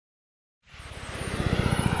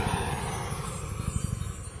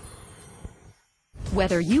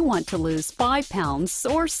Whether you want to lose 5 pounds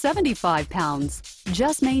or 75 pounds,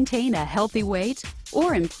 just maintain a healthy weight,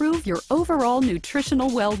 or improve your overall nutritional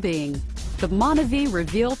well-being, the MonaVie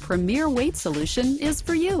RVL Premier Weight Solution is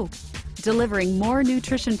for you. Delivering more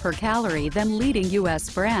nutrition per calorie than leading U.S.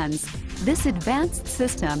 brands, this advanced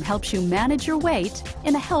system helps you manage your weight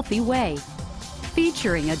in a healthy way.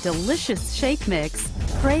 Featuring a delicious shake mix,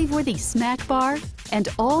 crave-worthy snack bar, and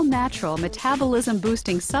all-natural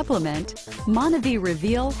metabolism-boosting supplement, MonaVie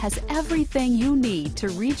RVL has everything you need to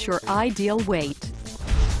reach your ideal weight.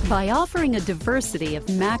 By offering a diversity of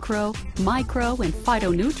macro, micro, and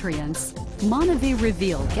phytonutrients, MonaVie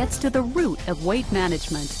RVL gets to the root of weight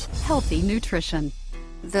management, healthy nutrition.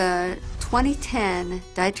 The 2010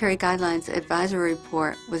 Dietary Guidelines Advisory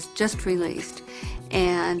Report was just released,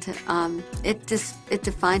 and it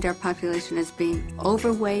defined our population as being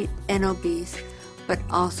overweight and obese, but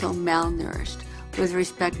also malnourished with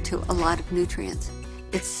respect to a lot of nutrients.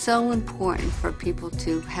 It's so important for people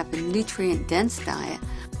to have a nutrient-dense diet.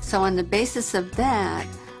 So on the basis of that,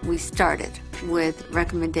 we started with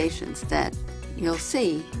recommendations that you'll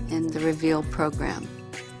see in the RVL program.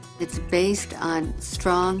 It's based on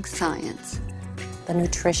strong science. The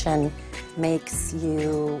nutrition makes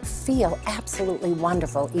you feel absolutely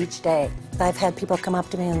wonderful each day. I've had people come up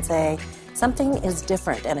to me and say, something is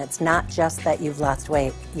different, and it's not just that you've lost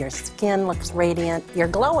weight. Your skin looks radiant, you're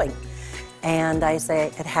glowing. And I say,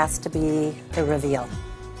 it has to be the RVL.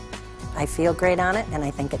 I feel great on it, and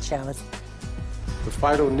I think it shows. The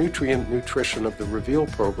phytonutrient nutrition of the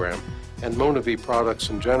RVL program and MonaVie products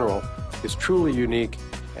in general is truly unique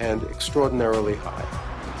and extraordinarily high.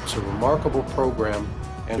 It's a remarkable program,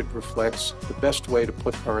 and it reflects the best way to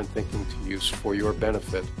put current thinking to use for your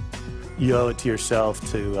benefit. You owe it to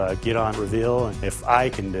yourself to get on RVL, and if I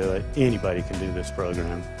can do it, anybody can do this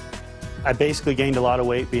program. I basically gained a lot of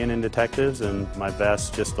weight being in detectives, and my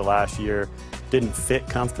vest just the last year didn't fit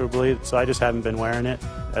comfortably, so I just haven't been wearing it.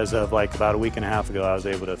 As of like about a week and a half ago, I was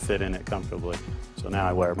able to fit in it comfortably, so now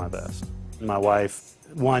I wear my vest. My wife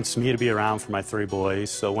wants me to be around for my 3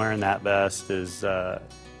 boys, so wearing that vest is,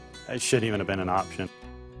 it shouldn't even have been an option.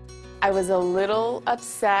 I was a little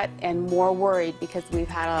upset and more worried because we've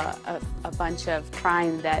had a bunch of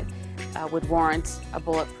crime that would warrant a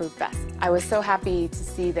bulletproof vest. I was so happy to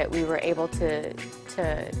see that we were able to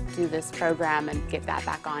do this program and get that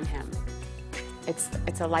back on him.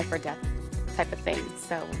 It's a life or death type of thing,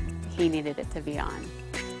 so he needed it to be on.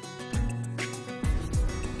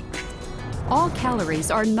 All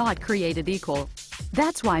calories are not created equal.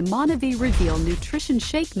 That's why MonaVie RVL Nutrition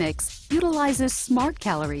Shake Mix utilizes smart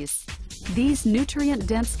calories. These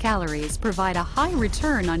nutrient-dense calories provide a high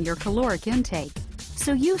return on your caloric intake,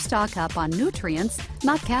 so you stock up on nutrients,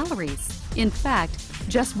 not calories. In fact,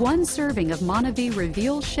 just 1 serving of MonaVie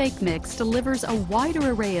RVL Shake Mix delivers a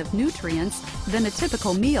wider array of nutrients than a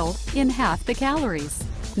typical meal in half the calories.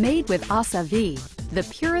 Made with acai, the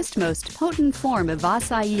purest, most potent form of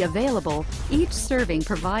acai available, each serving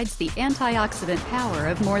provides the antioxidant power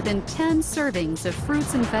of more than 10 servings of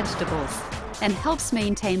fruits and vegetables and helps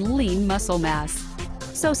maintain lean muscle mass.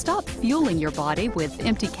 So stop fueling your body with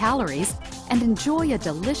empty calories and enjoy a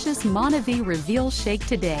delicious MonaVie RVL shake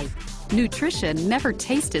today. Nutrition never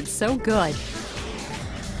tasted so good.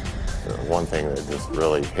 One thing that just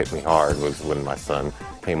really hit me hard was when my son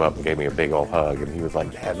came up and gave me a big old hug, and he was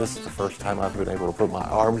like, "Dad, this is the first time I've been able to put my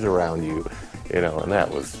arms around you," you know, and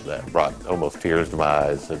that brought almost tears to my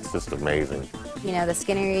eyes. It's just amazing. You know, the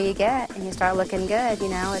skinnier you get and you start looking good, you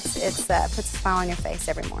know, it puts a smile on your face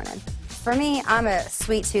every morning. For me, I'm a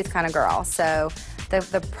sweet tooth kind of girl, so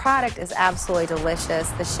the product is absolutely delicious.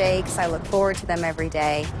 The shakes, I look forward to them every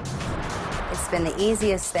day. It's been the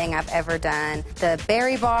easiest thing I've ever done. The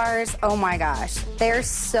berry bars, oh my gosh, they're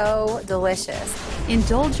so delicious.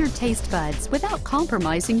 Indulge your taste buds without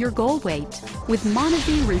compromising your goal weight with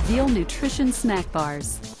MonaVie RVL Nutrition Snack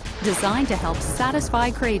Bars. Designed to help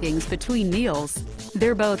satisfy cravings between meals,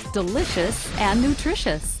 they're both delicious and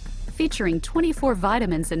nutritious. Featuring 24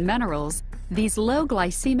 vitamins and minerals, these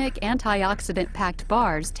low-glycemic antioxidant-packed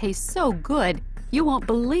bars taste so good, you won't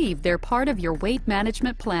believe they're part of your weight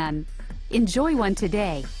management plan. Enjoy one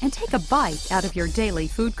today and take a bite out of your daily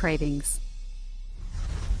food cravings.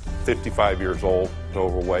 55 years old,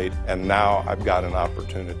 overweight, and now I've got an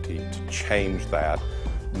opportunity to change that.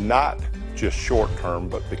 Not just short term,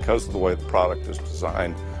 but because of the way the product is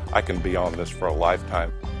designed, I can be on this for a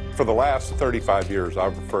lifetime. For the last 35 years,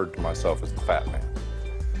 I've referred to myself as the fat man.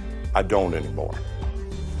 I don't anymore.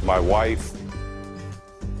 My wife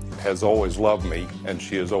has always loved me, and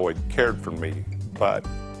she has always cared for me, but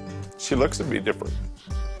she looks at me different.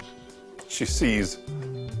 She sees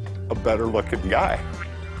a better looking guy.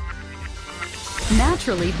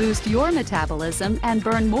 Naturally boost your metabolism and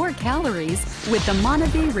burn more calories with the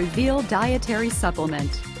MonaVie RVL Dietary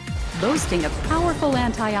Supplement. Boasting a powerful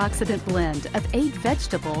antioxidant blend of 8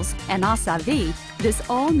 vegetables and MonaVie, this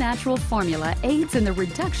all-natural formula aids in the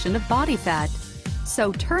reduction of body fat.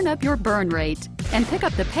 So turn up your burn rate and pick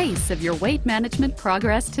up the pace of your weight management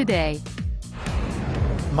progress today.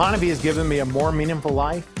 MonaVie has given me a more meaningful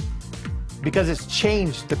life because it's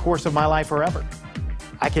changed the course of my life forever.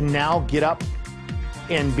 I can now get up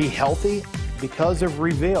and be healthy. Because of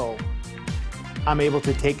RVL, I'm able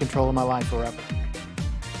to take control of my life forever.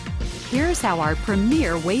 Here's how our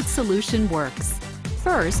premier weight solution works.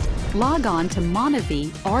 First, log on to MonaVie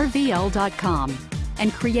RVL.com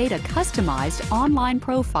and create a customized online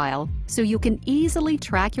profile so you can easily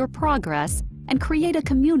track your progress and create a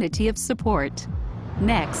community of support.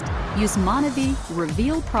 Next, use MonaVie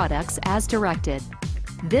RVL products as directed.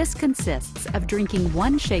 This consists of drinking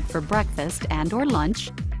 1 shake for breakfast and/or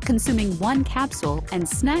lunch, consuming 1 capsule and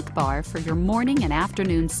snack bar for your morning and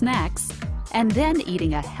afternoon snacks, and then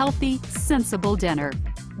eating a healthy, sensible dinner.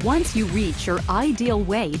 Once you reach your ideal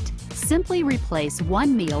weight, simply replace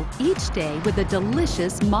 1 meal each day with a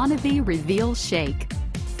delicious MonaVie RVL shake.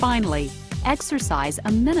 Finally, exercise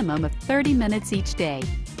a minimum of 30 minutes each day.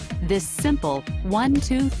 This simple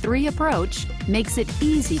 1-2-3 approach makes it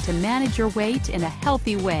easy to manage your weight in a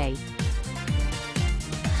healthy way.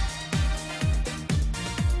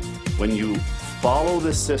 When you follow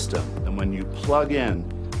this system and when you plug in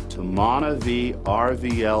to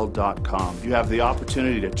MonaVieRVL.com, you have the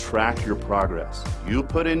opportunity to track your progress. You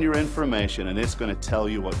put in your information and it's going to tell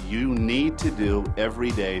you what you need to do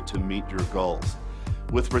every day to meet your goals.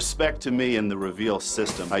 With respect to me and the RVL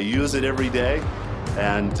system, I use it every day,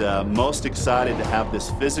 and most excited to have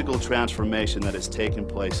this physical transformation that has taken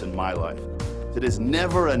place in my life. It is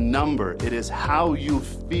never a number, it is how you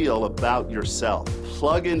feel about yourself.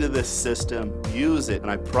 Plug into this system, use it,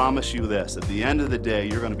 and I promise you this, at the end of the day,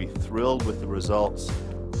 you're going to be thrilled with the results.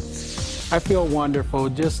 I feel wonderful.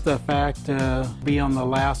 Just the fact to be on the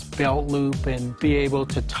last belt loop and be able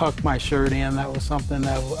to tuck my shirt in, that was something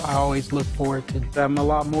that I always look forward to. I'm a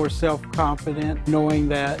lot more self-confident knowing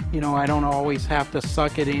that, I don't always have to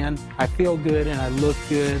suck it in. I feel good and I look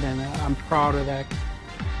good, and I'm proud of that.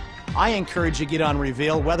 I encourage you to get on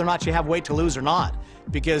RVL whether or not you have weight to lose or not,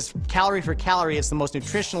 because calorie for calorie, it's the most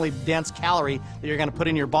nutritionally dense calorie that you're going to put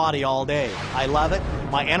in your body all day. I love it.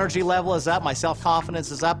 My energy level is up, my self-confidence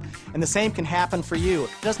is up, and the same can happen for you.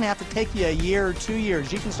 It doesn't have to take you a year or 2 years.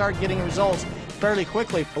 You can start getting results fairly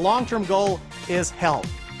quickly. The long-term goal is health.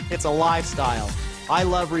 It's a lifestyle. I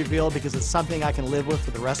love RVL because it's something I can live with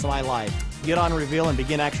for the rest of my life. Get on RVL and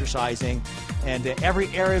begin exercising, and every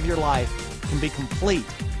area of your life can be complete.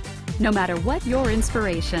 No matter what your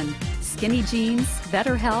inspiration, skinny jeans,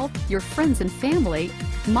 better health, your friends and family,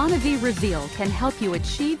 MonaVie RVL can help you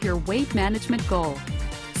achieve your weight management goal.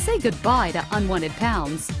 Say goodbye to unwanted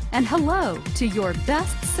pounds and hello to your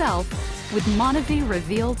best self with MonaVie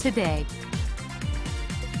RVL today.